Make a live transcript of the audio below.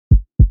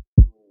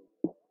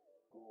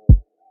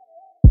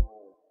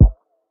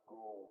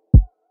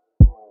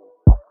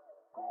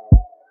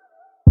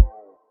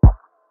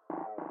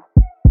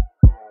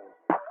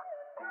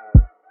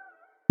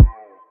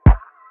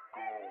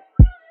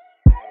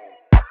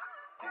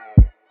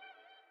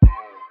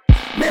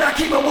Man, I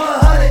keep it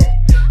 100.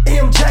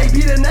 MJ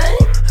be the name,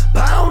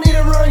 but I don't need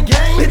to run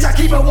game. Bitch, I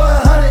keep it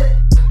 100.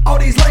 All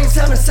these lanes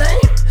sound the same.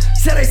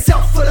 Say they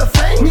self for the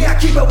fame. Me, I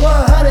keep it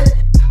 100.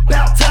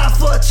 About time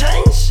for a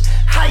change.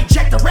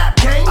 Hijack the rap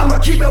game. I'ma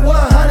keep it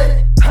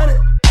 100.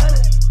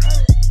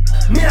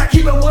 Man, I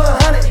keep it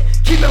 100.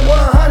 Keep it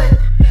 100.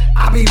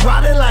 I be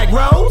riding like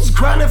Rose,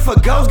 grinding for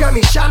goals, got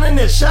me shining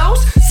in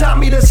shows. Sign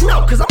me the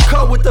snow, cause I'm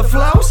cold with the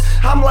flows.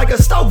 I'm like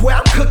a stove where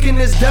I'm cooking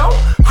this dough.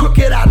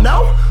 Crooked I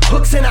know,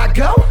 hooks and I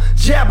go.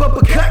 Jab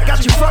uppercut,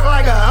 got you fucked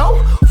like a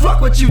hoe.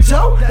 Fuck what you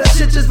told, that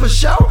shit just for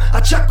show.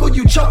 I chuckle,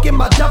 you choking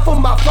my duffel,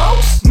 my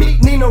folks.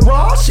 Meet Nina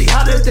Ross, she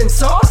hotter than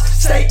sauce.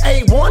 Stay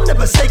A1,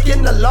 never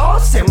staking the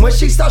loss. And when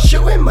she start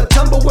shooting,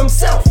 Matumbo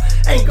himself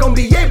ain't gonna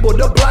be able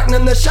to block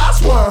none of the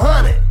shots.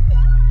 100.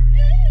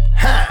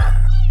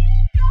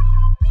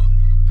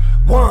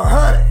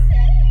 100.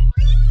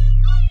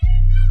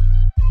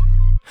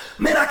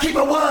 Man, I keep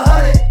it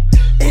 100.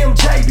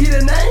 MJ be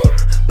the name,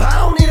 but I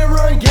don't need to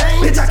run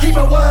game. Bitch, I keep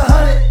it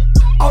 100.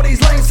 All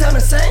these lanes sound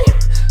the same.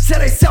 Say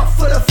they self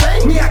for the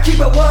fame. Me, I keep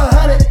it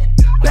 100.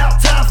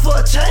 About time for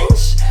a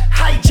change.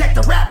 Hijack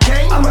the rap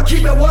game. I'ma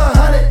keep it 100.